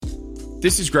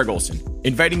This is Greg Olson,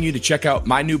 inviting you to check out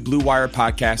my new Blue Wire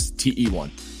podcast,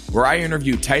 TE1, where I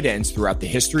interview tight ends throughout the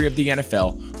history of the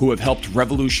NFL who have helped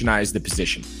revolutionize the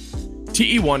position.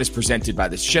 TE1 is presented by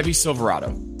the Chevy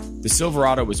Silverado. The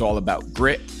Silverado is all about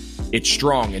grit. It's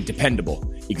strong and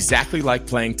dependable, exactly like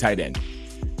playing tight end.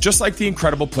 Just like the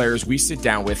incredible players we sit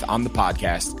down with on the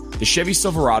podcast, the Chevy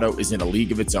Silverado is in a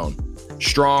league of its own.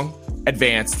 Strong,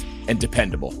 advanced, and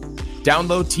dependable.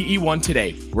 Download TE1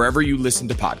 today, wherever you listen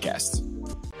to podcasts.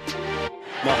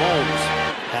 Mahomes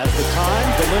has the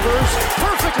time, delivers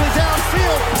perfectly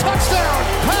downfield, touchdown,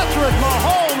 Patrick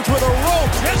Mahomes with a rope.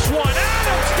 This one,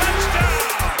 Adams, touchdown.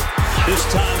 This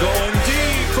time going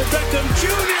deep for Beckham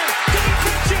Jr. Did he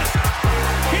catch it?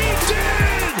 He did!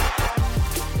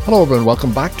 Hello everyone,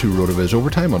 welcome back to RotoViz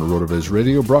Overtime on RotoViz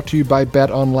Radio, brought to you by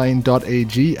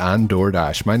betonline.ag and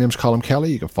DoorDash. My name's Colin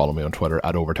Kelly. You can follow me on Twitter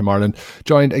at Overtime Ireland.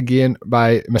 Joined again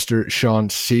by Mr. Sean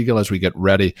Siegel as we get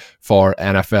ready for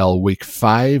NFL Week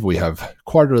 5. We have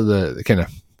quarter of the kind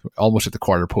of almost at the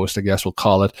quarter post, I guess we'll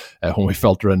call it, when we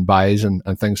filter in buys and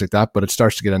things like that. But it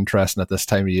starts to get interesting at this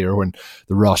time of year when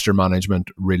the roster management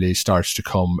really starts to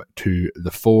come to the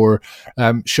fore.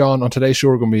 Sean, on today's show,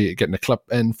 we're going to be getting a clip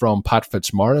in from Pat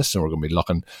Fitzmaurice, and we're going to be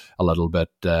looking a little bit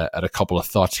at a couple of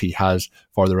thoughts he has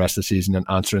for the rest of the season and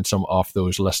answering some of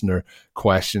those listener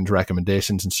questions,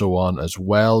 recommendations, and so on as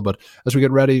well. But as we get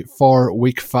ready for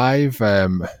Week 5,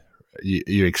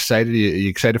 you excited? Are you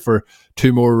excited for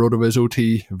two more RotoViz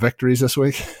OT victories this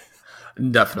week?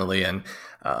 Definitely. And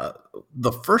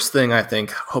the first thing, I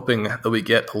think, hoping that we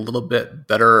get a little bit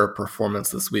better performance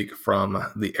this week from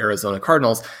the Arizona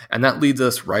Cardinals. And that leads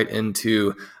us right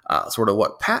into sort of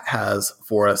what Pat has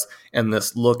for us and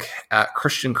this look at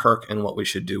Christian Kirk and what we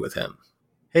should do with him.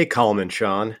 Hey, Colin and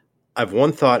Sean. I have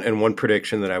one thought and one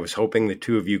prediction that I was hoping the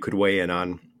two of you could weigh in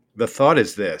on. The thought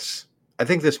is this. I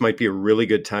think this might be a really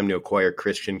good time to acquire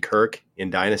Christian Kirk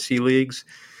in dynasty leagues.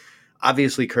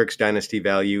 Obviously, Kirk's dynasty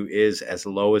value is as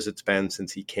low as it's been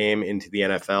since he came into the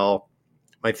NFL.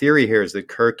 My theory here is that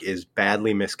Kirk is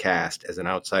badly miscast as an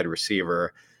outside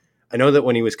receiver. I know that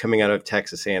when he was coming out of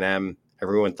Texas A&M,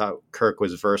 everyone thought Kirk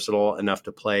was versatile enough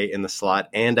to play in the slot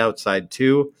and outside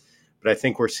too, but I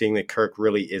think we're seeing that Kirk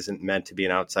really isn't meant to be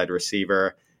an outside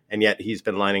receiver, and yet he's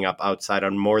been lining up outside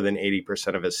on more than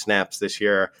 80% of his snaps this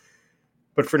year.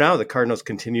 But for now, the Cardinals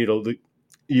continue to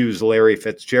use Larry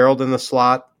Fitzgerald in the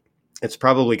slot. It's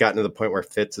probably gotten to the point where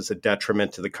Fitz is a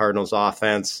detriment to the Cardinals'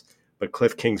 offense, but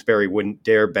Cliff Kingsbury wouldn't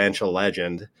dare bench a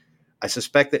legend. I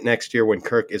suspect that next year, when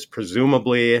Kirk is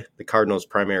presumably the Cardinals'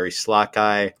 primary slot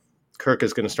guy, Kirk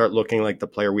is going to start looking like the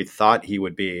player we thought he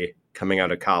would be coming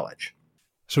out of college.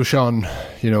 So, Sean,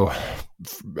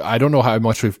 I don't know how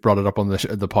much we've brought it up on the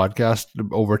podcast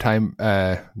over time,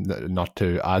 not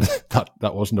to add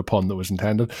that wasn't a pun that was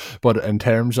intended, but in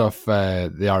terms of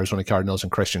the Arizona Cardinals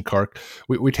and Christian Kirk,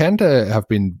 we tend to have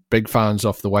been big fans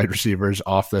of the wide receivers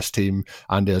off this team,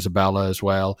 and Isabella as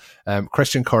well.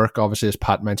 Christian Kirk, obviously, as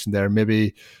Pat mentioned there,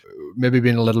 maybe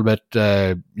being a little bit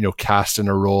cast in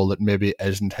a role that maybe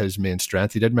isn't his main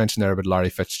strength. He did mention there about Larry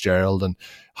Fitzgerald and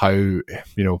how,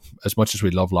 as much as we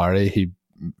love Larry,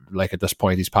 at this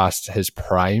point, he's past his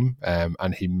prime,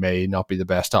 and he may not be the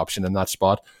best option in that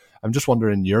spot. I'm just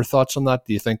wondering your thoughts on that.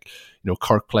 Do you think,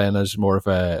 Kirk playing as more of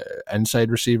a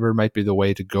inside receiver might be the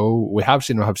way to go? We have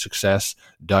seen him have success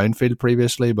downfield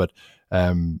previously, but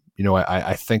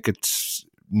I think it's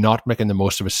not making the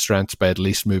most of his strengths by at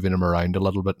least moving him around a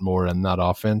little bit more in that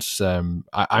offense.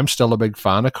 I'm still a big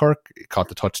fan of Kirk. He caught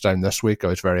the touchdown this week. I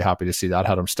was very happy to see that.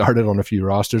 Had him started on a few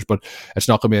rosters, but it's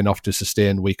not going to be enough to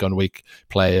sustain week-on-week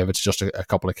play if it's just a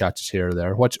couple of catches here or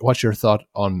there. What's your thought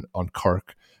on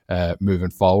Kirk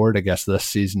moving forward, I guess, this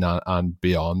season and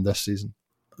beyond this season?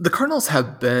 The Cardinals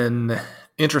have been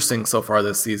interesting so far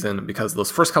this season because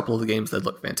those first couple of the games, they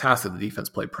looked fantastic. The defense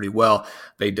played pretty well.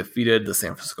 They defeated the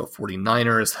San Francisco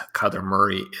 49ers. Kyler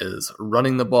Murray is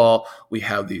running the ball. We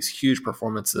have these huge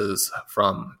performances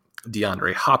from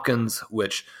DeAndre Hopkins,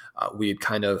 which we had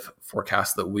kind of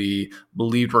forecast that we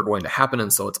believed were going to happen,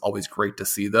 and so it's always great to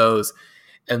see those.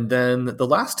 And then the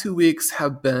last 2 weeks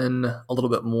have been a little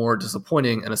bit more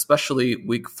disappointing, and especially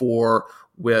week 4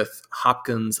 with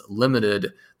Hopkins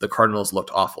limited, the Cardinals looked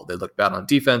awful. They looked bad on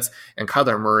defense, and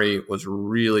Kyler Murray was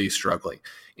really struggling.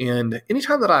 And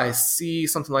anytime that I see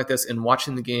something like this in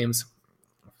watching the games,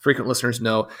 frequent listeners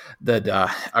know that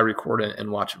I record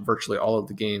and watch virtually all of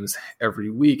the games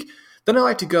every week. Then I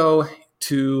like to go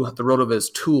to the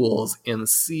RotoViz tools and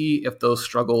see if those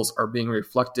struggles are being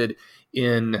reflected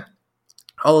in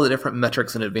all of the different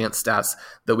metrics and advanced stats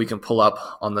that we can pull up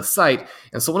on the site.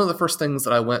 And so one of the first things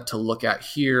that I went to look at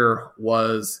here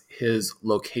was his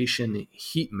location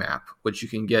heat map, which you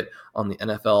can get on the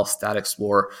NFL Stat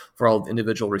Explorer for all the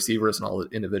individual receivers and all the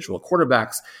individual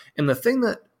quarterbacks. And the thing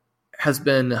that has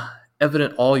been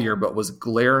evident all year but was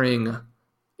glaring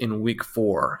in week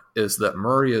 4 is that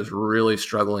Murray is really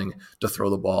struggling to throw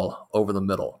the ball over the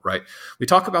middle, right? We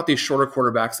talk about these shorter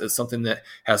quarterbacks as something that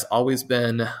has always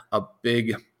been a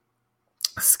big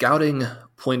scouting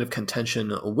point of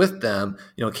contention with them.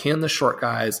 Can the short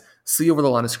guys see over the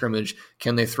line of scrimmage?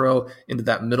 Can they throw into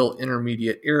that middle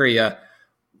intermediate area?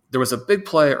 There was a big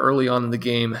play early on in the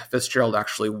game, Fitzgerald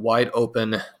actually wide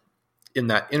open in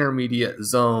that intermediate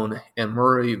zone, and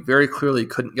Murray very clearly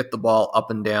couldn't get the ball up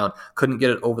and down, couldn't get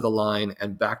it over the line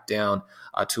and back down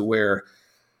to where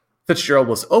Fitzgerald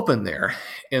was open there.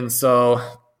 And so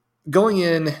going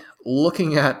in,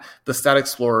 looking at the Stat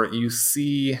Explorer, you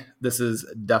see this is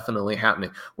definitely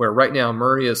happening, where right now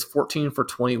Murray is 14 for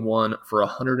 21 for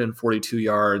 142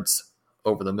 yards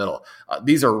over the middle.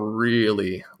 These are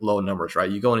really low numbers,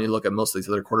 right? You go and you look at most of these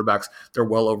other quarterbacks, they're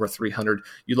well over 300.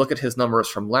 You look at his numbers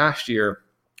from last year,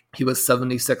 he was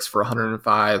 76 for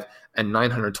 105 and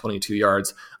 922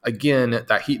 yards. Again,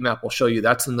 that heat map will show you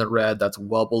that's in the red. That's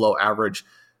well below average.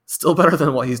 Still better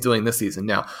than what he's doing this season.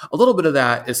 Now, a little bit of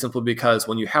that is simply because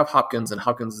when you have Hopkins and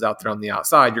Hopkins is out there on the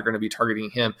outside, you're going to be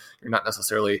targeting him. You're not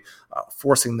necessarily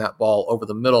forcing that ball over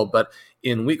the middle. But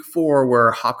in week 4, where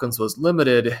Hopkins was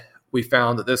limited, we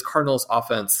found that this Cardinals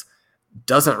offense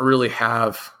doesn't really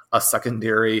have a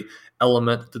secondary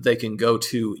element that they can go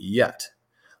to yet.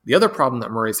 The other problem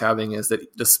that Murray's having is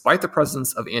that despite the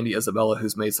presence of Andy Isabella,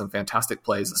 who's made some fantastic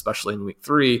plays, especially in week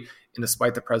 3, and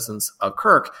despite the presence of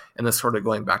Kirk, and this sort of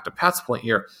going back to Pat's point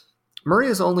here, Murray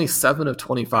is only 7 of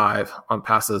 25 on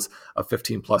passes of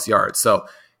 15 plus yards. So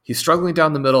he's struggling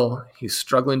down the middle. He's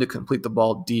struggling to complete the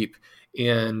ball deep.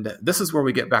 And this is where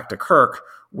we get back to Kirk,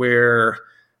 where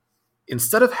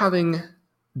instead of having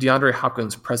DeAndre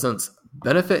Hopkins' presence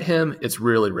benefit him, it's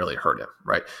really, really hurt him,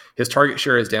 right? His target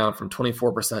share is down from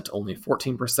 24% to only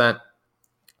 14%.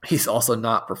 He's also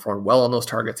not performed well on those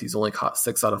targets. He's only caught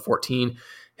 6 out of 14.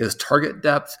 His target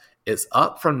depth is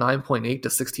up from 9.8 to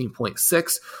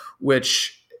 16.6,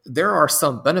 which there are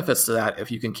some benefits to that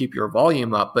if you can keep your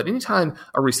volume up. But anytime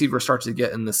a receiver starts to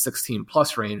get in the 16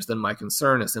 plus range, then my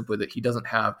concern is simply that he doesn't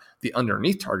have the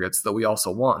underneath targets that we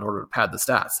also want in order to pad the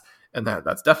stats. And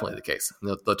that's definitely the case.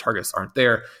 The targets aren't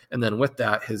there. And then with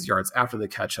that, his yards after the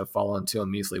catch have fallen to a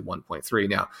measly 1.3.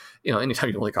 Now, anytime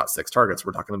you only caught 6 targets,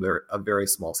 we're talking about a very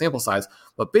small sample size.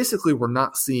 But basically, we're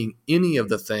not seeing any of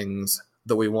the things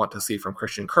that we want to see from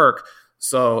Christian Kirk.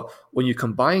 So when you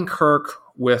combine Kirk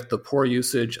with the poor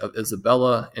usage of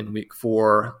Isabella in week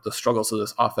 4, the struggles of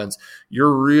this offense,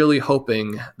 you're really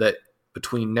hoping that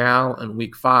between now and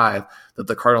week 5, that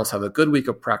the Cardinals have a good week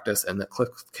of practice and that Cliff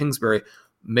Kingsbury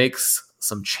makes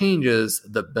some changes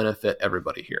that benefit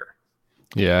everybody here.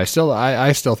 Yeah, I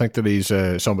still think that he's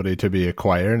somebody to be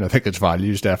acquiring. I think his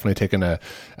value's definitely taken a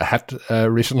hit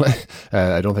recently.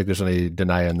 I don't think there's any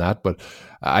denying that, but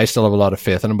I still have a lot of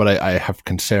faith in him. But I have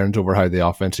concerns over how the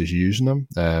offense is using him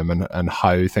and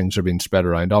how things are being spread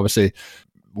around. Obviously,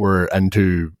 we're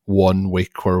into 1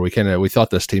 week where we thought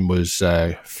this team was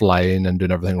flying and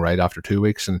doing everything right after 2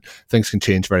 weeks, and things can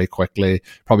change very quickly.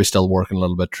 Probably still working a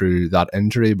little bit through that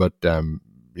injury, but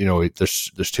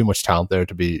there's too much talent there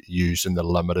to be used in the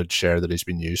limited share that he's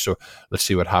been used. So let's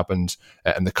see what happens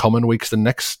in the coming weeks. The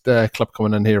next clip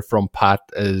coming in here from Pat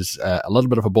is a little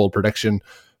bit of a bold prediction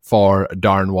for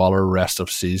Darren Waller rest of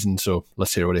season. So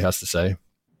let's hear what he has to say.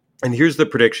 And here's the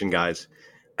prediction, guys.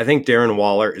 I think Darren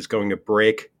Waller is going to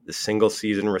break the single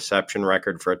season reception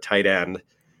record for a tight end.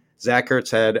 Zach Ertz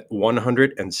had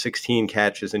 116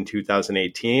 catches in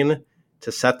 2018.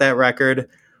 To set that record,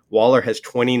 Waller has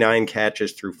 29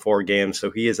 catches through 4 games, so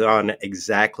he is on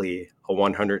exactly a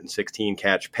 116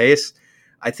 catch pace.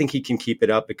 I think he can keep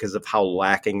it up because of how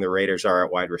lacking the Raiders are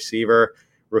at wide receiver.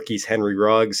 Rookies Henry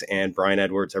Ruggs and Bryan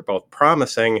Edwards are both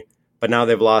promising, but now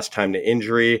they've lost time to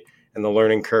injury, and the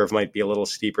learning curve might be a little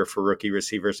steeper for rookie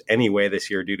receivers anyway this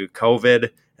year due to COVID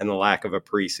and the lack of a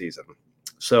preseason.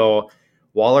 So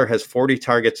Waller has 40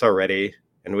 targets already,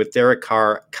 and with Derek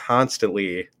Carr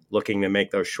constantly looking to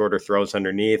make those shorter throws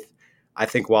underneath, I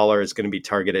think Waller is going to be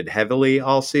targeted heavily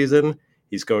all season.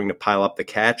 He's going to pile up the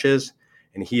catches,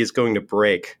 and he is going to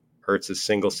break Ertz's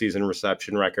single season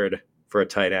reception record for a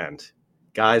tight end.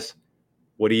 Guys,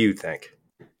 what do you think?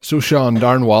 So Sean,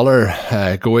 Darren Waller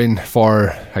going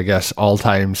for, I guess,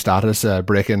 all-time status,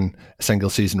 breaking a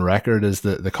single-season record is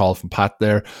the call from Pat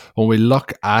there. When we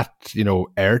look at,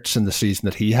 Ertz in the season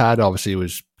that he had, obviously he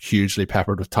was hugely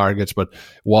peppered with targets, but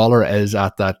Waller is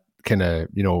at that kind of,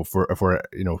 if we're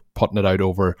putting it out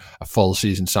over a full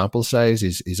season sample size,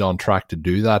 he's on track to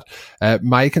do that.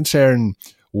 My concern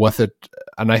with it,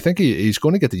 and I think he's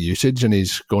going to get the usage and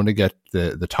he's going to get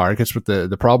the targets, but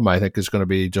the problem I think is going to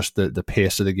be just the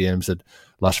pace of the games that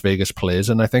Las Vegas plays.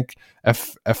 And I think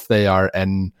if they are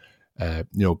in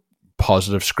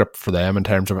positive script for them in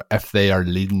terms of if they are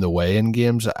leading the way in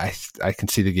games, I can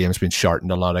see the games being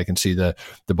shortened a lot. I can see the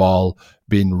ball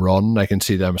being run. I can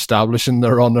see them establishing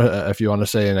the run, if you want to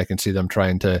say, and I can see them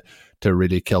trying to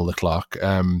really kill the clock.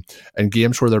 In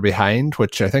games where they're behind,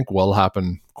 which I think will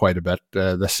happen quite a bit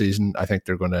this season, I think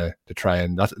they're going to try,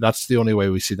 and that's the only way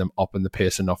we see them up in the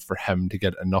pace enough for him to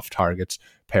get enough targets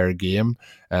per game.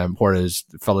 Whereas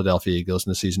the Philadelphia Eagles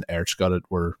in the season Ertz got it,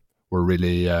 were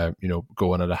really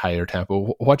going at a higher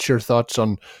tempo. What's your thoughts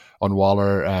on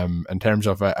Waller in terms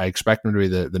of, I expect him to be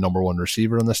the number one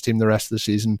receiver on this team the rest of the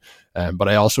season, but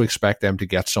I also expect them to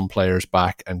get some players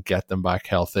back and get them back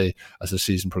healthy as the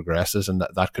season progresses, and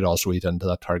that could also eat into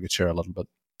that target share a little bit.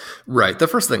 Right. The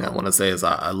first thing I want to say is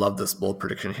I love this bold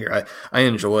prediction here. I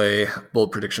enjoy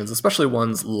bold predictions, especially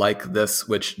ones like this,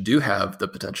 which do have the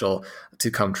potential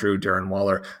to come true. Darren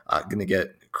Waller going to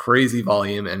get crazy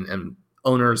volume, and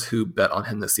owners who bet on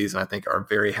him this season, I think, are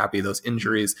very happy. Those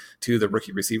injuries to the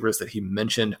rookie receivers that he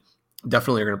mentioned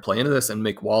definitely are going to play into this and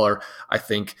make Waller, I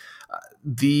think,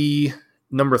 the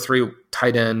number 3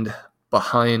 tight end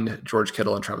behind George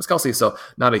Kittle and Travis Kelce. So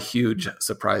not a huge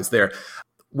surprise there.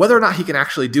 Whether or not he can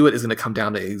actually do it is going to come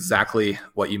down to exactly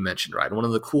what you mentioned, right? One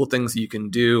of the cool things you can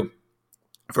do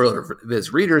for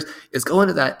Viz readers is go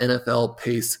into that NFL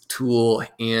pace tool,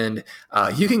 and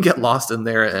you can get lost in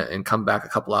there and come back a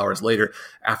couple hours later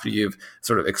after you've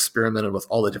sort of experimented with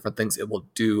all the different things it will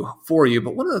do for you.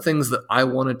 But one of the things that I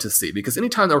wanted to see, because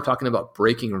anytime that we're talking about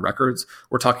breaking records,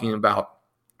 we're talking about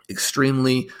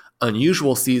extremely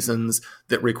unusual seasons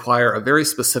that require a very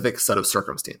specific set of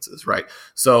circumstances, right?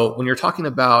 So when you're talking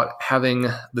about having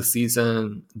the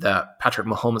season that Patrick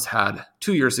Mahomes had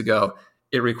 2 years ago,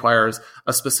 it requires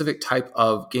a specific type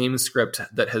of game script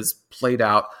that has played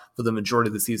out for the majority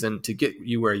of the season to get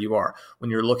you where you are. When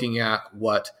you're looking at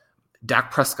what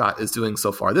Dak Prescott is doing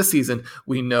so far this season,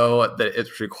 we know that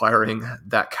it's requiring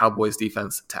that Cowboys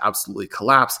defense to absolutely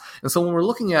collapse. And so when we're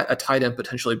looking at a tight end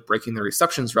potentially breaking the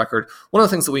receptions record, one of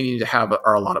the things that we need to have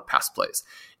are a lot of pass plays.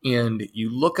 And you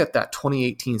look at that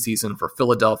 2018 season for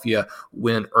Philadelphia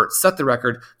when Ertz set the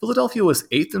record, Philadelphia was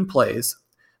 8th in plays.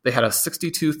 They had a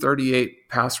 62-38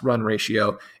 pass run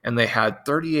ratio, and they had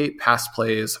 38 pass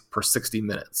plays per 60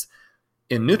 minutes.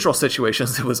 In neutral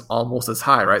situations, it was almost as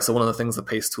high, right? So one of the things the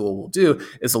pace tool will do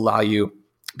is allow you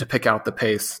to pick out the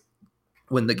pace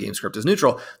when the game script is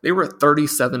neutral. They were at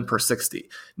 37 per 60.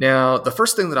 Now, the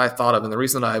first thing that I thought of, and the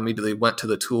reason I immediately went to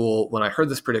the tool when I heard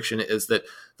this prediction, is that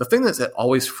the thing that's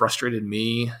always frustrated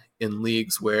me in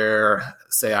leagues where,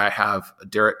 say, I have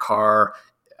Derek Carr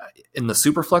in the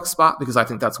superflex spot, because I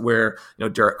think that's where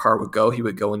Derek Carr would go. He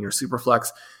would go in your superflex.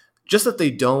 Just that they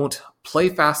don't play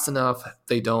fast enough,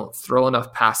 they don't throw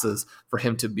enough passes for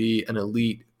him to be an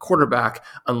elite quarterback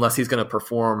unless he's going to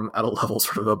perform at a level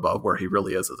sort of above where he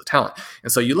really is as a talent.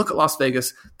 And so you look at Las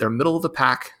Vegas, they're middle of the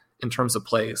pack in terms of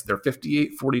plays. They're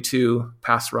 58-42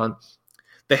 pass run.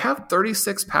 They have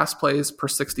 36 pass plays per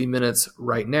 60 minutes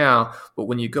right now, but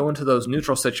when you go into those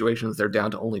neutral situations, they're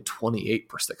down to only 28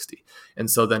 per 60. And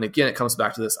so then again, it comes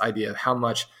back to this idea of how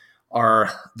much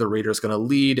are the Raiders going to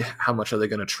lead? How much are they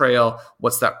going to trail?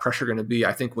 What's that pressure going to be?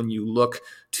 I think when you look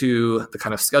to the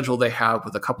kind of schedule they have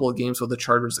with a couple of games with the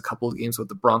Chargers, a couple of games with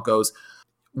the Broncos,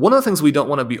 one of the things we don't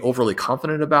want to be overly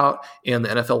confident about, and the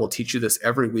NFL will teach you this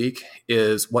every week,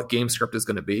 is what game script is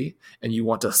going to be, and you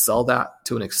want to sell that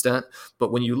to an extent.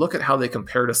 But when you look at how they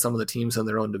compare to some of the teams in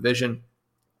their own division,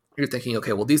 you're thinking,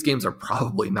 okay, well, these games are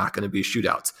probably not going to be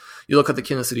shootouts. You look at the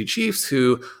Kansas City Chiefs,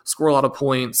 who score a lot of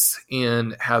points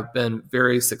and have been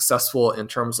very successful in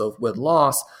terms of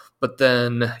win-loss, but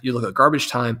then you look at garbage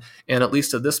time, and at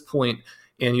least at this point,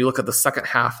 and you look at the second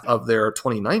half of their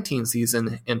 2019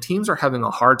 season, and teams are having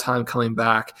a hard time coming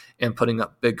back and putting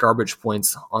up big garbage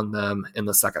points on them in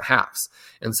the second halves.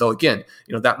 And so again,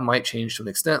 that might change to an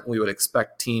extent. We would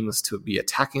expect teams to be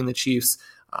attacking the Chiefs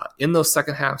in those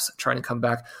second halves, trying to come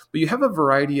back. But you have a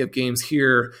variety of games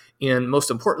here, and most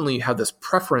importantly, you have this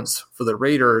preference for the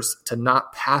Raiders to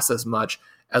not pass as much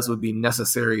as would be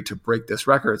necessary to break this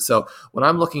record. So when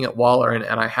I'm looking at Waller and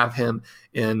I have him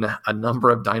in a number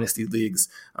of dynasty leagues,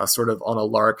 sort of on a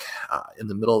lark in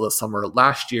the middle of the summer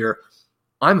last year,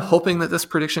 I'm hoping that this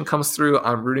prediction comes through.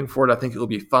 I'm rooting for it. I think it will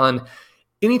be fun.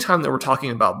 Anytime that we're talking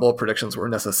about bold predictions, we're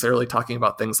necessarily talking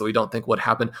about things that we don't think would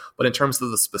happen. But in terms of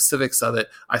the specifics of it,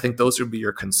 I think those would be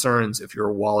your concerns if you're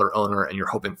a Waller owner and you're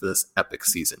hoping for this epic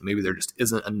season. Maybe there just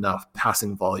isn't enough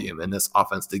passing volume in this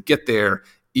offense to get there,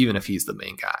 even if he's the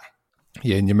main guy.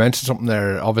 Yeah, and you mentioned something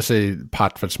there. Obviously,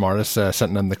 Pat Fitzmaurice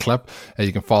sitting in the clip.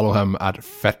 You can follow him at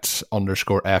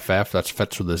Fitz_FF. That's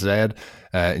Fitz with a Z.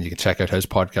 And you can check out his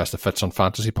podcast, the Fitz on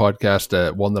Fantasy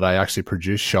podcast, one that I actually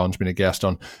produced. Sean's been a guest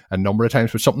on a number of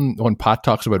times. But something when Pat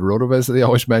talks about RotoViz that he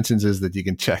always mentions is that you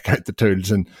can check out the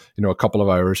tools, and a couple of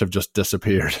hours have just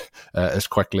disappeared as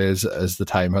quickly as the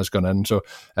time has gone in. So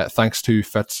thanks to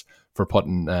Fitz for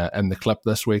putting in the clip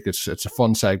this week. It's a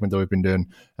fun segment that we've been doing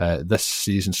this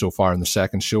season so far in the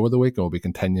second show of the week, and we'll be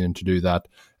continuing to do that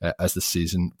as the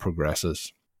season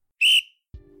progresses.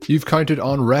 You've counted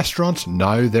on restaurants,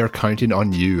 now they're counting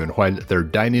on you, and while their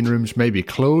dining rooms may be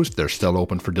closed, they're still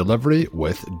open for delivery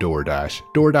with DoorDash.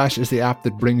 DoorDash is the app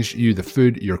that brings you the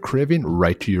food you're craving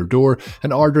right to your door,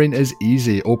 and ordering is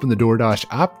easy. Open the DoorDash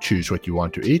app, choose what you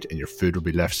want to eat, and your food will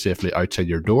be left safely outside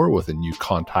your door with a new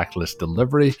contactless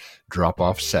delivery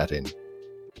drop-off setting.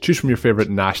 Choose from your favourite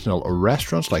national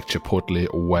restaurants like Chipotle,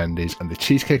 Wendy's and the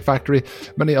Cheesecake Factory.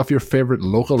 Many of your favourite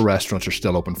local restaurants are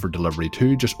still open for delivery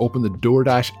too. Just open the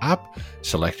DoorDash app,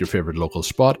 select your favourite local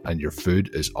spot, and your food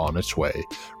is on its way.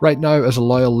 Right now, as a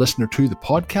loyal listener to the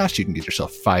podcast, you can get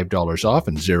yourself $5 off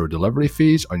and zero delivery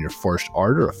fees on your first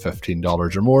order of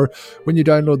 $15 or more when you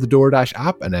download the DoorDash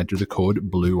app and enter the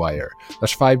code BLUEWIRE.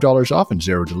 That's $5 off and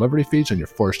zero delivery fees on your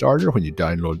first order when you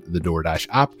download the DoorDash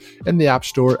app in the App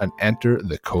Store and enter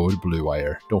the code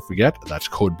BLUEWIRE. Don't forget, that's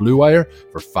code BLUEWIRE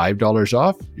for $5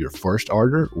 off your first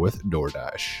order with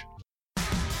DoorDash.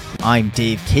 I'm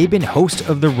Dave Cabin, host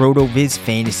of the RotoViz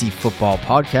Fantasy Football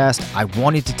Podcast. I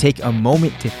wanted to take a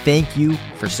moment to thank you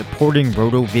for supporting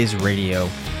RotoViz Radio.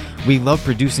 We love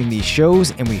producing these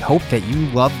shows, and we hope that you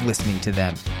love listening to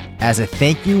them. As a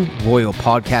thank you, loyal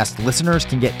podcast listeners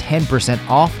can get 10%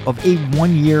 off of a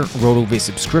 1-year RotoViz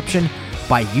subscription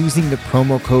by using the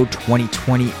promo code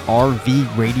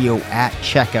 2020RVRadio at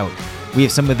checkout. We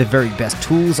have some of the very best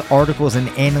tools, articles, and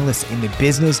analysts in the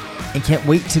business and can't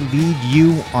wait to lead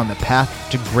you on the path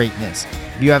to greatness.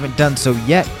 If you haven't done so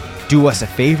yet, do us a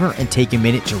favor and take a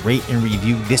minute to rate and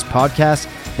review this podcast.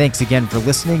 Thanks again for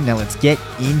listening. Now let's get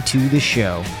into the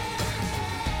show.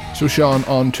 So Sean,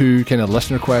 on to kind of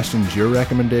listener questions, your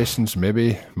recommendations,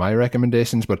 maybe my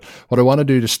recommendations, but what I want to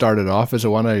do to start it off is I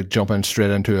want to jump in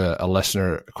straight into a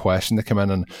listener question that came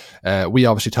in, and we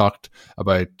obviously talked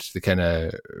about the kind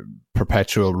of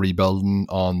perpetual rebuilding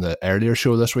on the earlier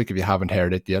show this week. If you haven't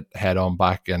heard it yet, head on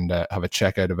back and have a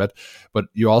check out of it. But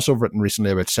you also have written recently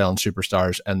about selling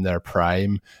superstars in their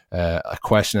prime, a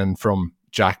question from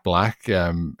Jack Black,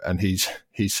 and he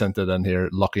sent it in here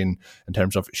looking in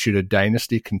terms of, should a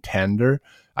dynasty contender,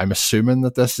 I'm assuming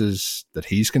that this is that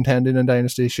he's contending in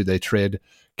dynasty, should they trade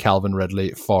Calvin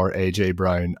Ridley for AJ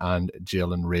Brown and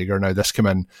Jalen Reagor? Now this came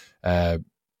in prior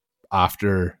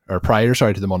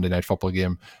to the Monday Night Football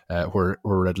game where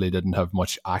Ridley didn't have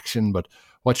much action, but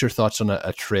what's your thoughts on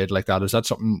a trade like that? Is that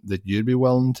something that you'd be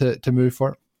willing to move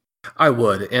for? I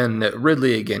would, and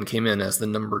Ridley again came in as the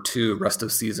number 2 rest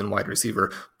of season wide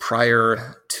receiver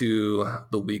prior to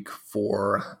the week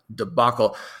 4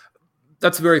 debacle.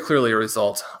 That's very clearly a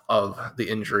result of the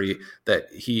injury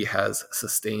that he has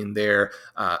sustained there.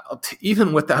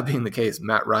 Even with that being the case,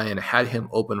 Matt Ryan had him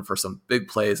open for some big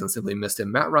plays and simply missed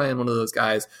him. Matt Ryan, one of those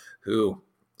guys who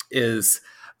is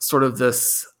sort of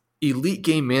this elite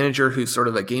game manager who's sort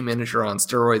of a game manager on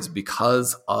steroids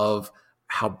because of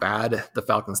how bad the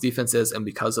Falcons defense is and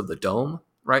because of the dome,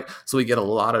 right? So we get a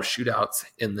lot of shootouts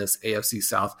in this AFC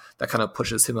South that kind of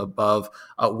pushes him above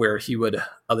where he would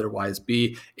otherwise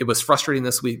be. It was frustrating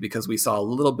this week because we saw a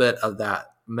little bit of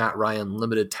that Matt Ryan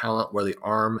limited talent where the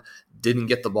arm didn't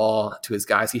get the ball to his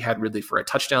guys. He had Ridley for a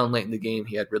touchdown late in the game.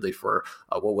 He had Ridley for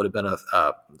what would have been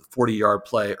a 40-yard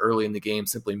play early in the game,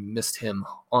 simply missed him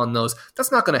on those. That's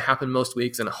not going to happen most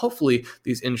weeks, and hopefully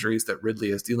these injuries that Ridley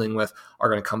is dealing with are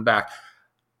going to come back.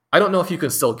 I don't know if you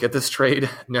can still get this trade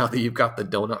now that you've got the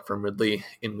donut from Ridley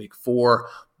in week 4,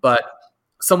 but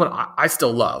someone I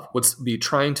still love would be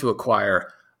trying to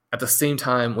acquire at the same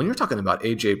time. When you're talking about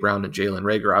A.J. Brown and Jalen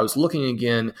Reagor, I was looking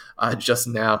again just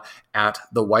now at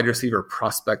the wide receiver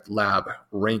prospect lab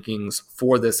rankings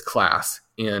for this class,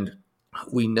 and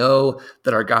we know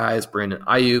that our guys, Brandon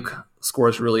Ayuk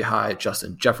scores really high,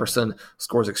 Justin Jefferson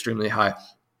scores extremely high.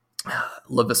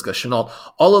 LaVisca Chenault,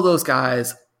 all of those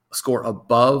guys score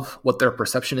above what their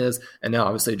perception is. And now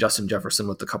obviously Justin Jefferson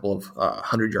with a couple of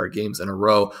 100-yard games in a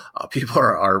row. People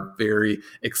are very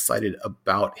excited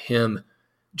about him.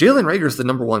 Jalen Reagor's the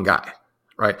number one guy,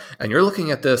 right? And you're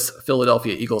looking at this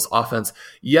Philadelphia Eagles offense.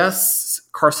 Yes,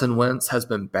 Carson Wentz has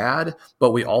been bad,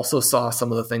 but we also saw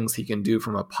some of the things he can do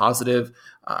from a positive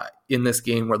in this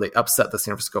game where they upset the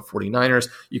San Francisco 49ers.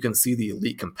 You can see the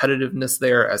elite competitiveness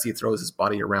there as he throws his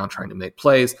body around trying to make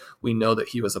plays. We know that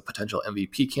he was a potential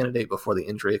MVP candidate before the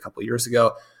injury a couple years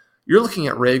ago. You're looking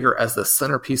at Reagor as the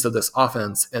centerpiece of this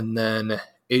offense, and then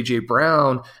A.J.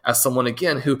 Brown as someone,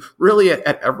 again, who really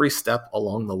at every step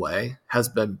along the way has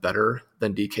been better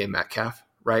than DK Metcalf,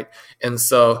 right? And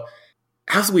so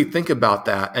as we think about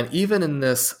that, and even in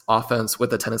this offense with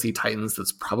the Tennessee Titans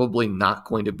that's probably not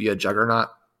going to be a juggernaut,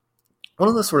 one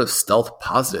of the sort of stealth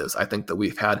positives I think that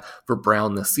we've had for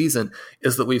Brown this season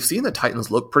is that we've seen the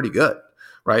Titans look pretty good,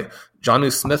 right?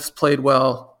 Jonnu Smith's played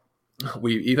well.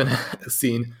 We've even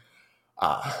seen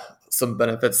some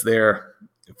benefits there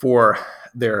for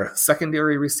their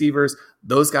secondary receivers.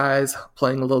 Those guys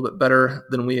playing a little bit better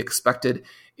than we expected.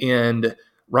 And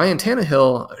Ryan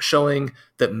Tannehill showing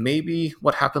that maybe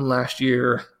what happened last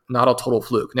year, not a total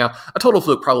fluke. Now, a total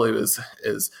fluke probably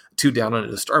is too down on it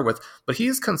to start with, but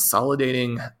he's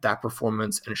consolidating that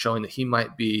performance and showing that he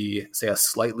might be, say, a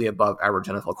slightly above average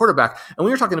NFL quarterback. And when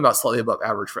you're talking about slightly above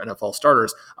average for NFL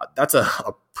starters, that's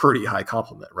a pretty high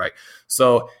compliment, right?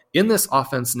 So in this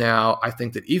offense now, I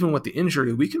think that even with the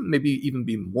injury, we can maybe even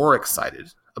be more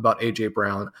excited about A.J.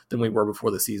 Brown than we were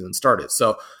before the season started.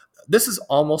 So this is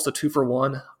almost a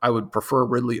 2-for-1. I would prefer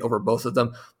Ridley over both of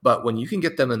them, but when you can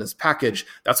get them in this package,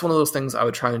 that's one of those things I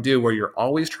would try and do where you're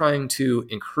always trying to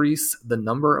increase the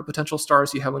number of potential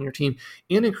stars you have on your team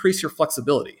and increase your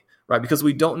flexibility, right? Because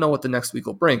we don't know what the next week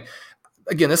will bring.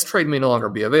 Again, this trade may no longer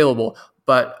be available,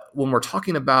 but when we're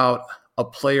talking about a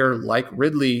player like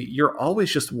Ridley, you're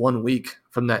always just 1 week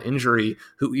from that injury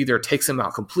who either takes him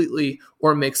out completely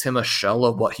or makes him a shell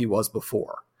of what he was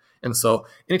before. And so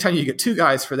anytime you get two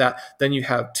guys for that, then you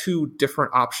have two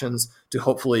different options to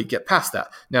hopefully get past that.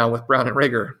 Now with Brown and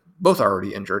Reagor, both are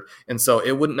already injured. And so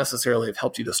it wouldn't necessarily have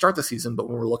helped you to start the season, but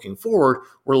when we're looking forward,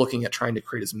 we're looking at trying to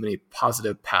create as many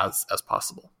positive paths as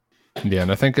possible. Yeah,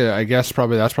 and I think, I guess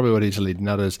that's probably what he's leading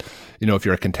at is, if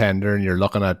you're a contender and you're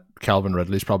looking at Calvin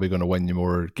Ridley's probably going to win you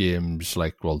more games,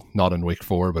 not in week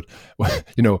 4, but,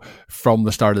 from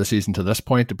the start of the season to this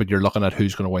point, but you're looking at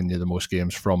who's going to win you the most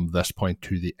games from this point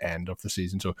to the end of the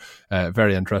season. So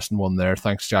very interesting one there.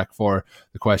 Thanks, Jack, for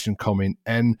the question coming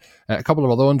in. A couple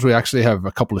of other ones. We actually have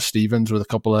a couple of Stevens with a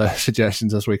couple of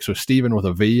suggestions this week. So Stephen with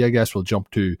a V, I guess, we'll jump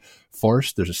to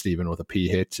first. There's a Stephen with a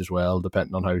PH as well,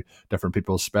 depending on how different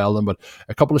people spell them. But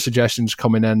a couple of suggestions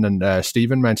coming in, and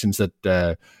Stephen mentions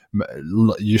that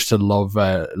used to love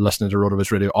listening to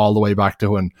RotoViz Radio all the way back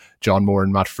to when John Moore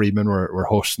and Matt Friedman were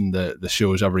hosting the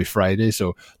shows every Friday.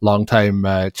 So long time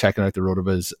checking out the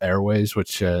RotoViz airways,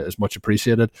 which is much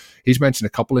appreciated. He's mentioned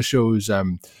a couple of shows,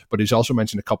 but he's also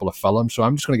mentioned a couple of films. So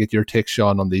I'm just going to get your take,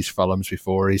 Sean, on these films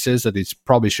before. He says that he's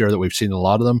probably sure that we've seen a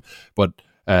lot of them, but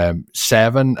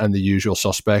Seven and The Usual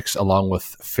Suspects, along with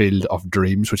Field of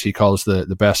Dreams, which he calls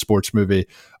the best sports movie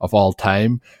of all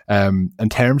time. In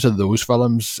terms of those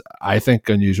films, I think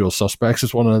Unusual Suspects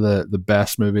is one of the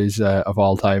best movies of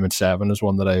all time, and Seven is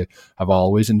one that I have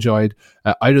always enjoyed.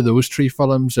 Out of those three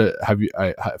films,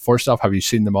 first off, have you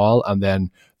seen them all? And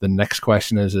then the next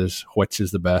question is which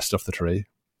is the best of the three?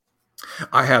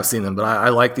 I have seen them, but I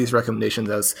like these recommendations.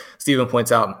 As Stephen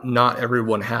points out, not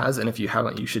everyone has, and if you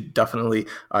haven't, you should definitely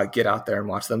get out there and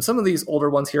watch them. Some of these older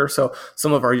ones here, so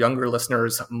some of our younger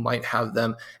listeners might have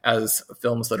them as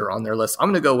films that are on their list. I'm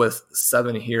going to go with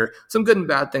Seven here. Some good and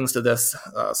bad things to this,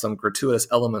 some gratuitous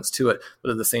elements to it,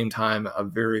 but at the same time, a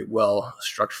very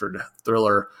well-structured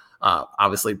thriller.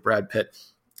 Obviously, Brad Pitt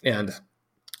and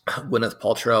Gwyneth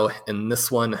Paltrow in this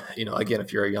one, again,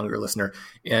 if you're a younger listener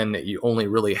and you only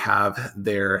really have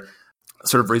their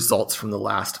sort of results from the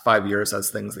last 5 years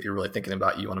as things that you're really thinking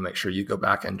about, you want to make sure you go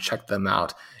back and check them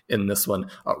out in this one.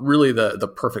 Really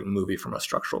the perfect movie from a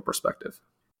structural perspective.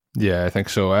 Yeah, I think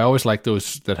so. I always like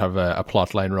those that have a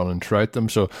plot line running throughout them.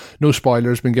 So no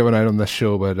spoilers been given out on this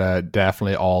show, but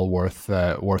definitely all worth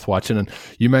watching. And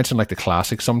you mentioned like the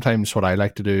classics. Sometimes what I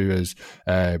like to do is,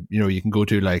 you can go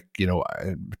to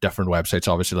different websites,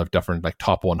 obviously have different like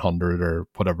top 100 or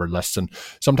whatever lists. And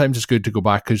sometimes it's good to go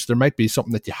back because there might be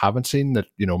something that you haven't seen that,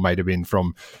 might have been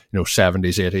from,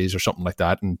 70s, 80s or something like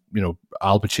that. And,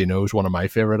 Al Pacino is one of my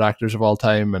favorite actors of all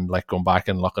time. And like going back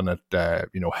and looking at,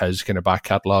 his kind of back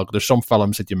catalog, catalog. There's some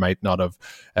films that you might not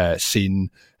have seen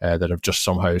that have just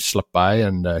somehow slipped by,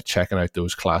 and checking out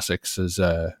those classics is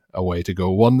a way to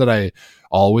go. One that I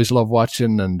always love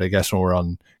watching, and I guess when we're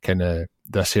on kind of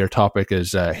this here topic,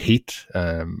 is Heat,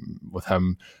 with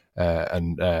him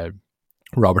and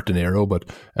Robert De Niro. But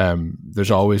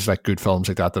there's always like good films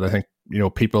like that I think,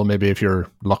 people, maybe if you're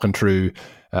looking through,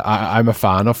 I'm a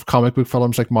fan of comic book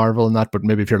films like Marvel and that, but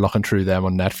maybe if you're looking through them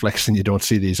on Netflix and you don't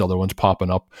see these other ones popping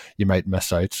up, you might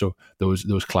miss out. So those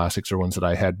classics are ones that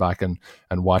I head back and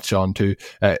watch on to.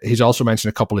 He's also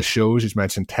mentioned a couple of shows. He's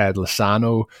mentioned Ted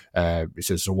Lasagne. He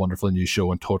says it's a wonderful new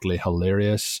show and totally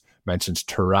hilarious. Mentions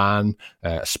Turan,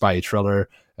 a spy thriller.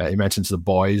 He mentions The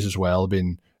Boys as well,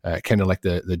 being kind of like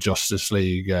the Justice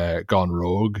League gone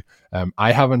rogue.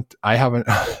 I haven't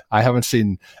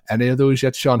seen any of those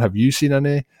yet. Sean, have you seen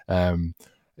any?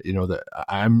 That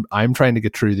I'm trying to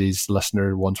get through these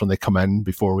listener ones when they come in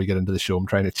before we get into the show. I'm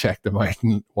trying to check them out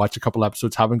and watch a couple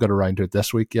episodes. Haven't got around to it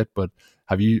this week yet, but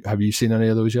have you seen any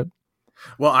of those yet?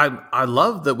 Well, I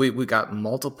love that we got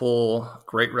multiple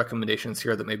great recommendations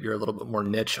here that maybe are a little bit more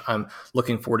niche. I'm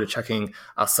looking forward to checking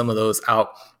some of those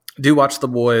out. Do watch The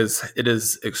Boys. It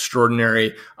is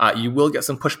extraordinary. You will get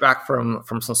some pushback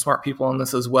from some smart people on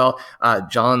this as well.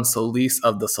 John Solis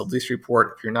of the Solis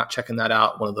Report, if you're not checking that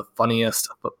out, one of the funniest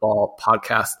football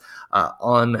podcasts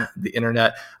on the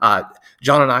internet.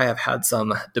 John and I have had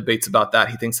some debates about that.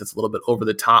 He thinks it's a little bit over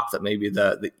the top, that maybe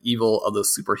the evil of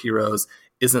those superheroes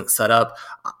isn't set up.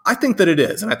 I think that it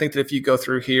is. And I think that if you go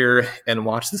through here and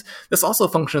watch this also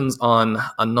functions on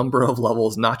a number of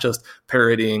levels, not just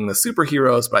parodying the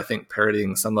superheroes, but I think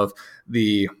parodying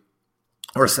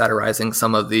or satirizing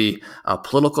some of the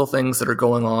political things that are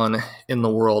going on in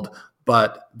the world.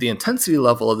 But the intensity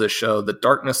level of this show, the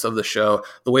darkness of the show,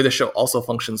 the way the show also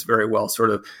functions very well,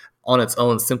 sort of on its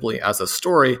own, simply as a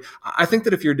story. I think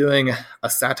that if you're doing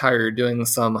a satire, you're doing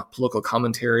some political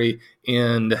commentary,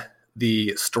 and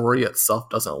the story itself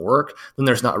doesn't work, then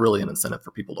there's not really an incentive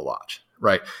for people to watch,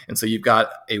 right? And so you've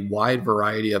got a wide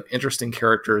variety of interesting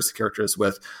characters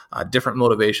with different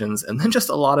motivations, and then just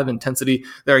a lot of intensity.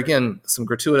 There, again, some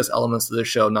gratuitous elements to this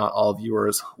show. Not all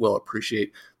viewers will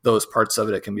appreciate those parts of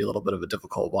it. It can be a little bit of a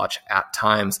difficult watch at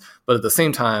times, but at the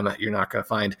same time, you're not going to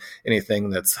find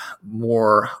anything that's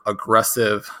more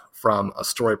aggressive from a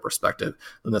story perspective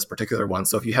than this particular one.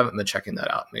 So if you haven't been checking that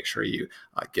out, make sure you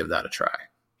give that a try.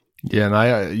 Yeah,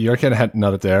 and you're kind of hinting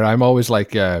at it there. I'm always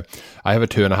like, I have a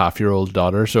 2.5-year-old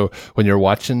daughter, so when you're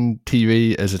watching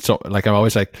TV, is it so, like, I'm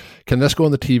always like, can this go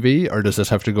on the TV, or does this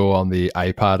have to go on the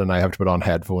iPad and I have to put on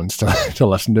headphones to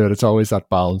listen to it? It's always that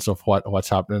balance of what's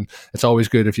happening. It's always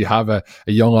good if you have a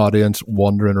young audience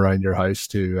wandering around your house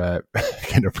to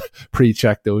kind of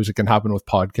pre-check those. It can happen with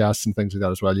podcasts and things like that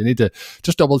as well. You need to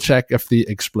just double check if the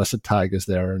explicit tag is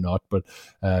there or not, but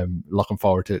looking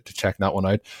forward to checking that one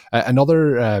out.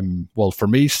 Another well, for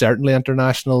me, certainly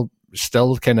international,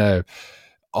 still kind of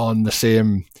on the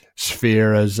same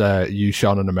sphere as you,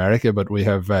 Sean, in America, but we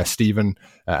have Stephen,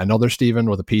 another Stephen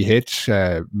with a PH,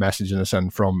 messaging us in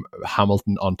from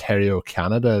Hamilton, Ontario,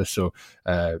 Canada. So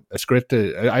it's great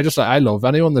I love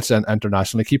anyone that's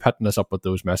internationally. Keep hitting us up with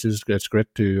those messages. It's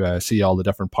great to see all the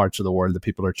different parts of the world that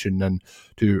people are tuning in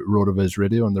to RotoViz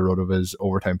Radio and the RotoViz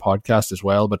Overtime podcast as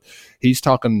well. But he's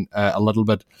talking a little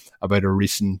bit about a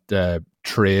recent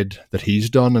trade that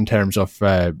he's done in terms of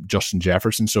Justin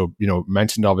Jefferson. So,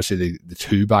 mentioned obviously the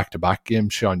two back-to-back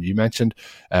games, Sean, you mentioned.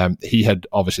 He had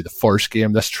obviously the first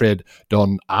game, this trade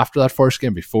done after that first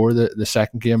game, before the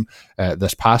second game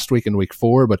this past week in week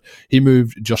 4, but he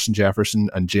moved Justin Jefferson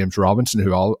and James Robinson,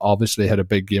 who obviously had a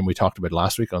big game we talked about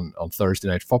last week on Thursday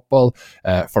Night Football,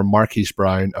 for Marquise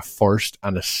Brown, a first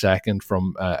and a second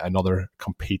from another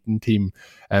competing team.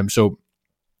 So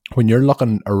when you're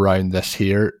looking around this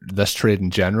trade in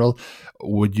general,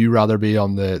 would you rather be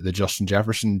on the Justin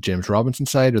Jefferson, James Robinson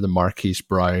side, or the Marquise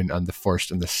Brown and the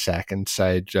first and the second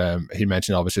side? He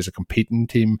mentioned obviously it's a competing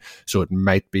team, so it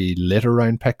might be later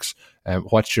round picks.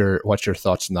 What's your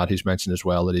thoughts on that? He's mentioned as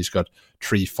well that he's got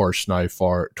 3 firsts now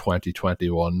for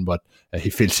 2021, but he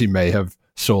feels he may have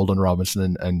sold on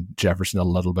Robinson and Jefferson a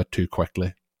little bit too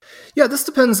quickly. Yeah, this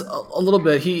depends a little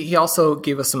bit. He also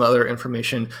gave us some other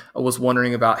information. I was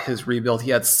wondering about his rebuild. He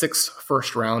had 6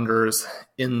 first-rounders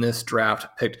in this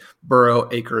draft, picked Burrow,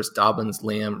 Akers, Dobbins,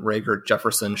 Lamb, Rager,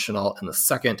 Jefferson, Shenault in the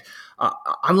second.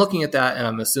 I'm looking at that, and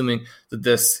I'm assuming that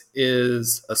this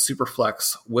is a super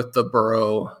flex with the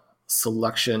Burrow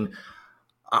selection.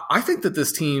 I think that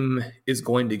this team is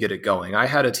going to get it going. I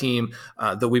had a team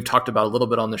that we've talked about a little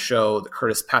bit on the show that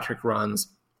Curtis Patrick runs,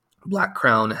 Black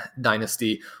Crown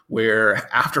Dynasty, where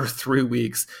after 3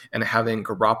 weeks and having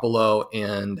Garoppolo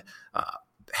and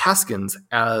Haskins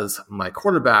as my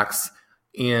quarterbacks,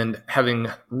 and having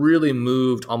really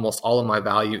moved almost all of my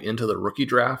value into the rookie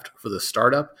draft for the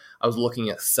startup, I was looking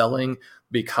at selling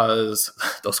because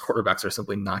those quarterbacks are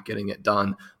simply not getting it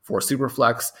done for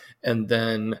Superflex. And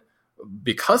then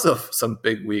because of some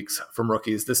big weeks from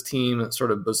rookies, this team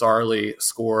sort of bizarrely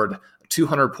scored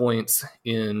 200 points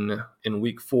in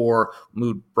week 4,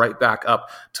 moved right back up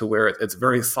to where it's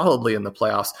very solidly in the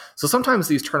playoffs. So sometimes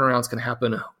these turnarounds can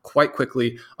happen quite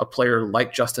quickly. A player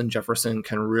like Justin Jefferson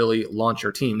can really launch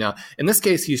your team. Now, in this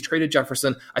case, he's traded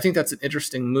Jefferson. I think that's an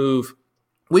interesting move.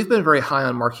 We've been very high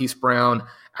on Marquise Brown.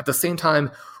 At the same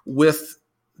time, with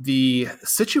the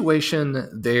situation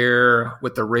there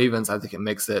with the Ravens, I think it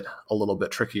makes it a little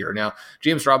bit trickier. Now,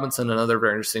 James Robinson, another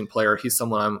very interesting player. He's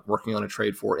someone I'm working on a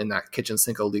trade for in that Kitchen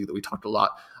Cinco league that we talked a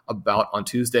lot about on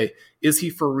Tuesday. Is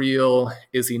he for real?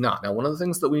 Is he not? Now, one of the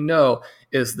things that we know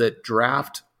is that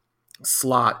draft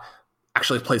slot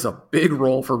actually plays a big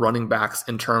role for running backs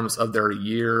in terms of their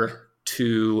year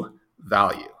 2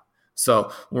 value.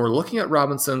 So when we're looking at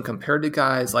Robinson compared to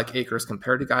guys like Akers,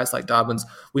 compared to guys like Dobbins,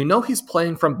 we know he's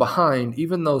playing from behind,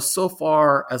 even though so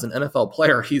far as an NFL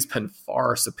player, he's been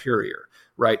far superior,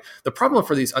 right? The problem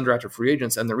for these undrafted free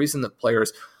agents, and the reason that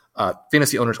players,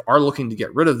 fantasy owners are looking to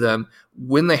get rid of them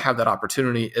when they have that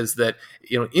opportunity, is that,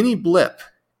 any blip,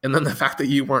 and then the fact that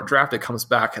you weren't drafted comes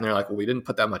back and they're like, well, we didn't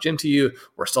put that much into you.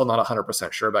 We're still not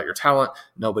 100% sure about your talent.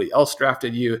 Nobody else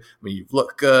drafted you. I mean, you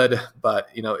look good, but,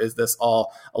 is this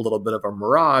all a little bit of a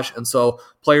mirage? And so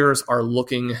players are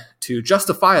looking to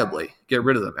justifiably get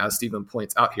rid of them, as Stephen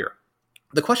points out here.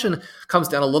 The question comes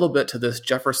down a little bit to this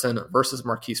Jefferson versus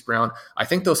Marquise Brown. I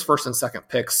think those first and second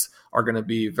picks are going to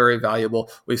be very valuable.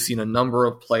 We've seen a number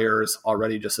of players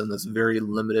already just in this very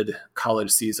limited college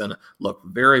season look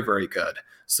very, very good.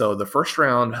 So the first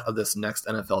round of this next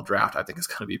NFL draft, I think, is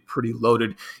going to be pretty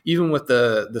loaded, even with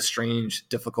the strange,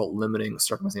 difficult, limiting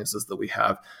circumstances that we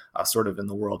have sort of in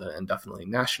the world and definitely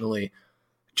nationally.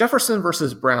 Jefferson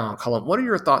versus Brown. Colin, what are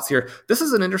your thoughts here? This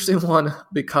is an interesting one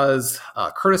because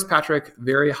Curtis Patrick,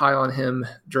 very high on him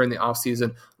during the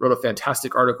offseason, wrote a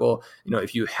fantastic article.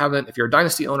 If you're a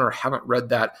dynasty owner or haven't read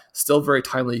that, still very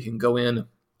timely. You can go in,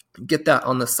 get that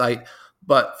on the site.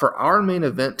 But for our main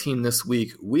event team this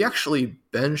week, we actually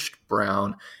benched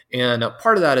Brown. And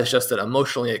part of that is just that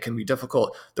emotionally it can be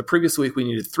difficult. The previous week, we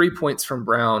needed 3 points from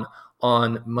Brown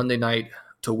on Monday night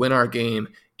to win our game.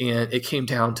 And it came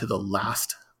down to the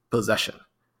last possession,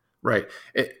 right?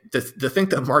 To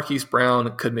think that Marquise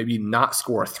Brown could maybe not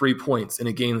score 3 points in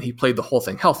a game, he played the whole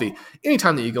thing healthy.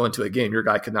 Anytime that you go into a game, your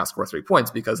guy could not score 3 points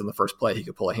because in the first play, he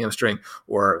could pull a hamstring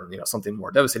or something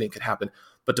more devastating could happen.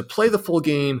 But to play the full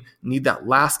game, need that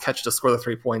last catch to score the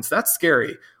 3 points, that's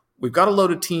scary. We've got a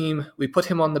loaded team. We put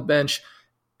him on the bench.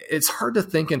 It's hard to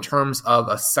think in terms of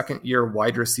a second-year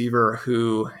wide receiver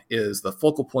who is the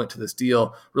focal point to this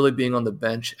deal, really being on the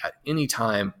bench at any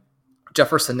time.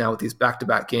 Jefferson now with these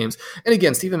back-to-back games. And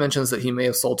again, Steven mentions that he may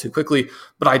have sold too quickly,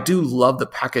 but I do love the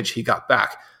package he got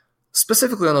back.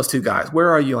 Specifically on those two guys,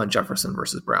 where are you on Jefferson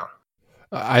versus Brown?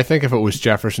 I think if it was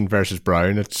Jefferson versus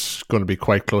Brown, it's going to be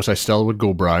quite close. I still would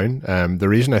go Brown. The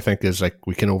reason I think is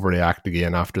we can overreact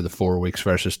again after the 4 weeks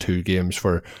versus 2 games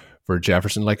for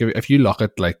Jefferson. If you look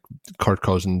at Kirk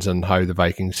Cousins and how the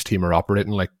Vikings team are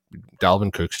operating,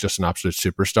 Dalvin Cook's just an absolute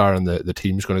superstar, and the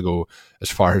team's going to go as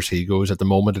far as he goes. At the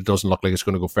moment, it doesn't look like it's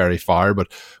going to go very far, but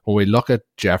when we look at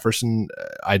Jefferson,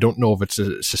 I don't know if it's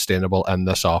sustainable in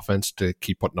this offense to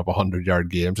keep putting up 100-yard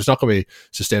games. It's not going to be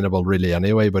sustainable really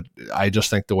anyway, but I just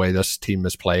think the way this team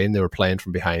is playing, they were playing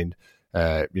from behind,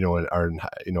 high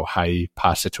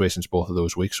pass situations both of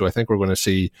those weeks. So I think we're going to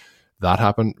see that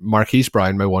happen. Marquise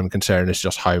Brown, my one concern is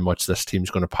just how much this team's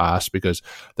going to pass, because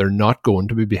they're not going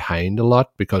to be behind a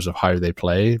lot because of how they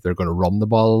play. They're going to run the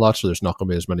ball a lot, so there's not going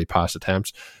to be as many pass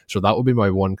attempts. So that would be my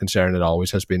one concern. It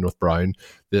always has been with Brown.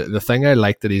 The thing I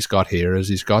like that he's got here is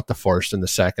he's got the first and the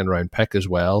second round pick as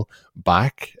well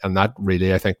back, and that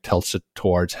really, I think, tilts it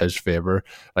towards his favour.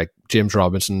 James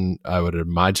Robinson, I would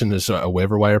imagine, is a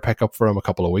waiver wire pickup for him a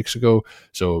couple of weeks ago.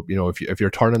 So, if you're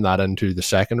turning that into the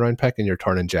second round pick and you're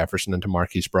turning Jefferson into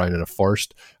Marquise Brown in a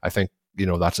first, I think,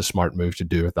 that's a smart move to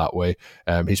do it that way.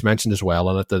 He's mentioned as well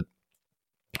on it that,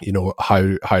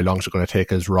 how long is it going to take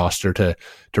his roster to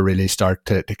really start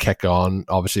to kick on.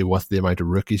 Obviously, with the amount of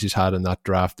rookies he's had in that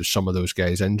draft, there's some of those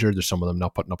guys injured. There's some of them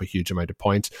not putting up a huge amount of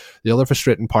points. The other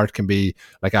frustrating part can be,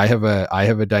 I have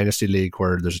a dynasty league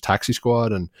where there's a taxi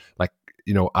squad, and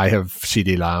I have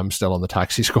CD Lamb still on the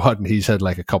taxi squad, and he's had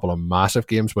a couple of massive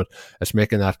games, but it's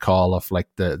making that call of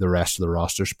the rest of the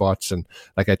roster spots. And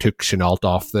I took Chenault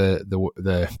off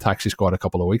the taxi squad a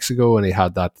couple of weeks ago, and he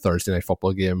had that Thursday night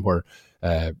football game where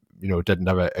didn't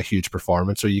have a huge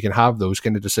performance. So you can have those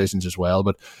kind of decisions as well.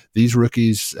 But these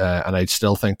rookies, and I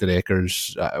still think that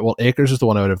Akers is the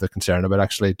one I would have the concern about,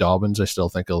 actually. Dobbins, I still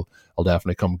think he'll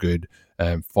definitely come good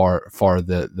for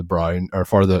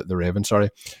the Ravens, sorry.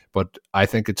 But I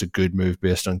think it's a good move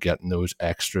based on getting those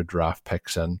extra draft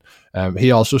picks in.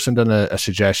 He also sent in a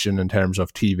suggestion in terms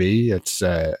of TV. It's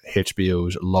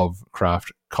HBO's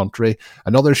Lovecraft Country,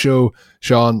 another show,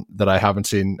 Sean, that I haven't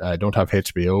seen. I don't have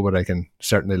HBO, but I can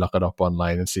certainly look it up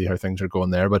online and see how things are going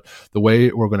there. But the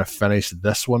way we're going to finish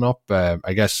this one up,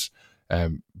 I guess,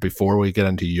 before we get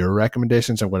into your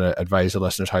recommendations, I'm going to advise the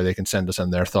listeners how they can send us in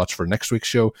their thoughts for next week's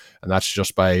show, and that's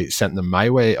just by sending them my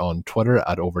way on Twitter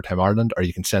at Overtime Ireland, or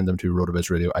you can send them to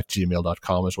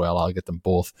rotovizradio@gmail.com as well. I'll get them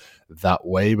both that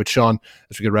way. But Sean,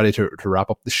 as we get ready to wrap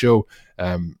up the show,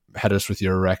 hit us with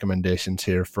your recommendations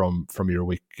here from your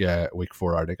week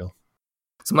 4 article.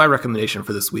 So my recommendation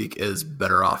for this week is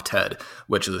Better Off Ted,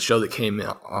 which is a show that came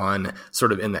on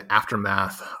sort of in the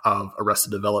aftermath of Arrested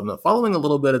Development, following a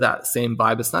little bit of that same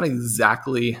vibe. It's not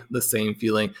exactly the same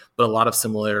feeling, but a lot of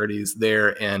similarities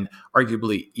there, and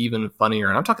arguably even funnier.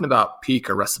 And I'm talking about peak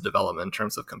Arrested Development in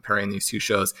terms of comparing these two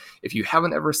shows. If you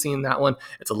haven't ever seen that one,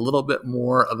 it's a little bit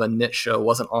more of a niche show. It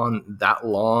wasn't on that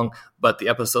long, but the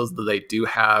episodes that they do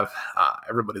have,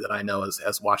 everybody that I know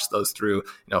has watched those through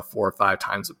 4 or 5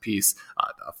 times a piece.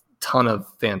 A ton of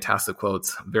fantastic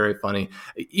quotes, very funny,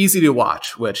 easy to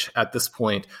watch, which at this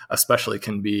point especially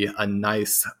can be a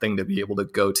nice thing to be able to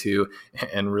go to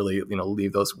and really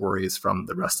leave those worries from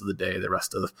the rest of the day, the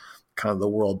rest of kind of the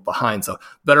world behind. So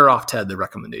Better Off Ted, the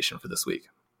recommendation for this week.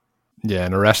 Yeah,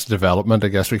 and Arrested Development, I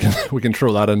guess we can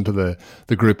throw that into the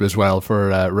group as well for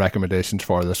recommendations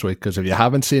for this week, because if you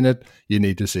haven't seen it, you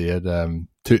need to see it.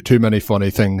 Too many funny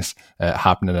things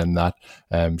happening in that,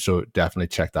 so definitely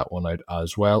check that one out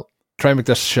as well. Try and make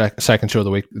this second show of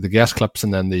the week the guest clips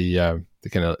and then the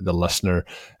kind of the listener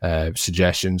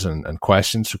suggestions and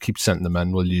questions. So keep sending them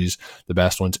in. We'll use the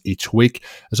best ones each week.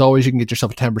 As always, you can get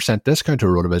yourself a 10% discount to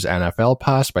RotoViz NFL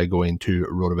Pass by going to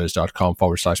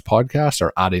rotoviz.com/podcast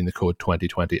or adding the code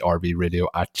 2020 RV Radio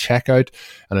at checkout.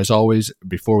 And as always,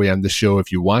 before we end the show,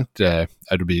 if you want, it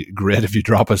would be great if you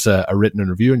drop us a written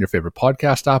review on your favorite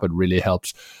podcast app. It really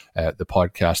helps the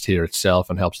podcast here itself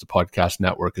and helps the podcast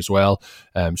network as well.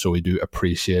 So we do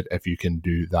appreciate if you can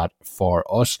do that for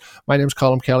us. My name's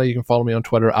Colin Kelly. You can follow me on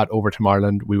Twitter at Overtime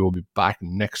Ireland. We will be back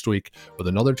next week with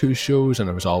another 2 shows, and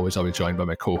as always, I'll be joined by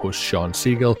my co-host Sean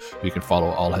Siegel. You can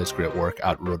follow all his great work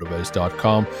at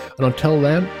rotoviz.com. And until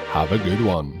then, have a good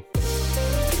one.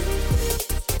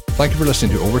 Thank you for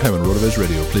listening to Overtime on RotoViz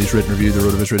Radio. Please rate and review the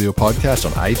RotoViz Radio podcast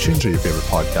on iTunes or your favorite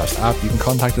podcast app. You can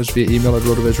contact us via email at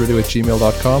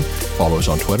rotovizradio@gmail.com. Follow us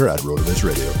on Twitter at RotoViz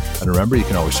Radio. And remember, you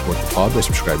can always support the pod by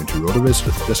subscribing to RotoViz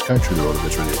with a discount through the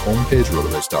RotoViz Radio homepage,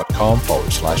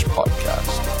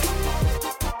 rotoviz.com/podcast.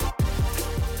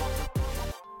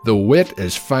 The wait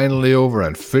is finally over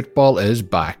and football is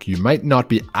back. You might not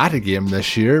be at a game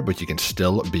this year, but you can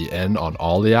still be in on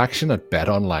all the action at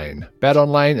BetOnline.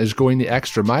 BetOnline is going the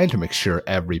extra mile to make sure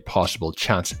every possible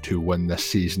chance to win this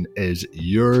season is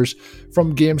yours.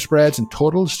 From game spreads and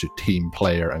totals to team,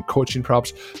 player and coaching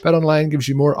props, BetOnline gives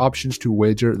you more options to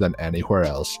wager than anywhere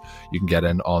else. You can get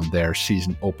in on their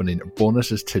season opening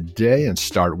bonuses today and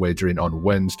start wagering on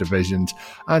wins, divisions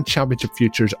and championship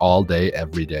futures all day,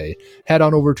 every day. Head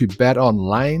on over to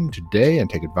BetOnline today and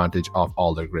take advantage of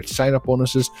all their great sign-up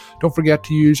bonuses. Don't forget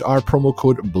to use our promo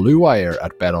code BLUEWIRE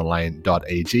at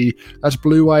betonline.ag. That's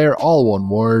BLUEWIRE, all one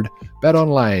word.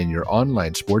 BetOnline, your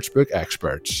online sportsbook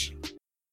experts.